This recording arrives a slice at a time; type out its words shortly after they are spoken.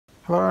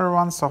Hello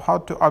everyone, so how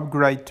to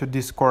upgrade to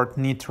Discord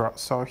NITRO.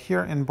 So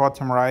here in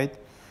bottom right,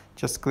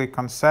 just click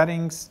on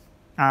settings.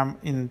 I'm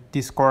in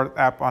Discord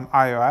app on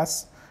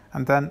iOS,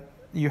 and then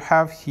you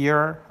have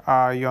here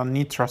your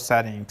NITRO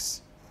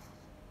settings.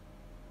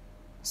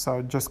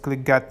 So just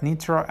click get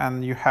NITRO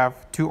and you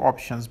have two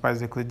options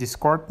basically,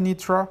 Discord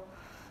NITRO.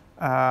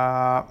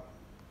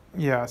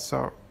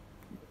 So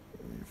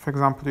for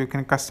example, you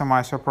can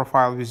customize your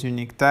profile with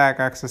unique tag,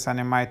 access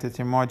animated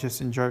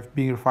emojis, enjoy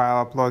bigger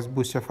file uploads,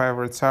 boost your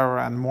favorite server,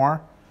 and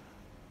more.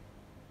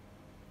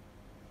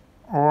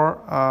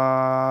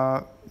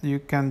 Or you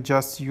can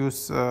just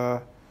use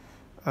a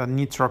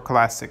NITRO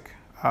Classic.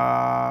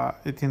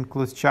 It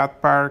includes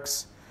chat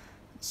perks,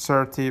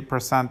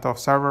 30% of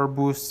server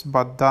boosts,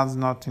 but does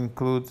not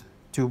include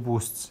 2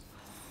 boosts.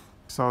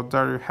 So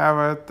there you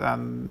have it,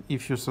 and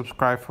if you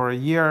subscribe for a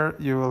year,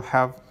 you will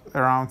have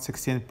around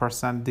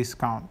 16%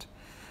 discount.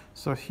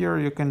 So here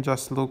you can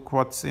just look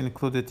what's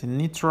included in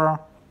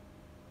NITRO,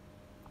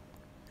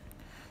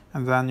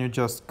 and then you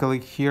just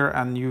click here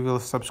and you will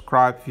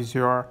subscribe with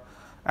your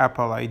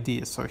Apple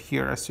ID. So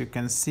here, as you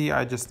can see,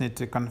 I just need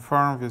to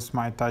confirm with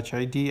my Touch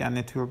ID, and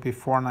it will be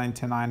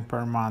 $4.99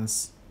 per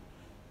month.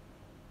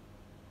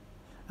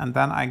 And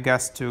then I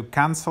guess to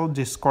cancel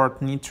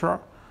Discord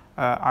NITRO,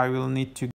 I will need to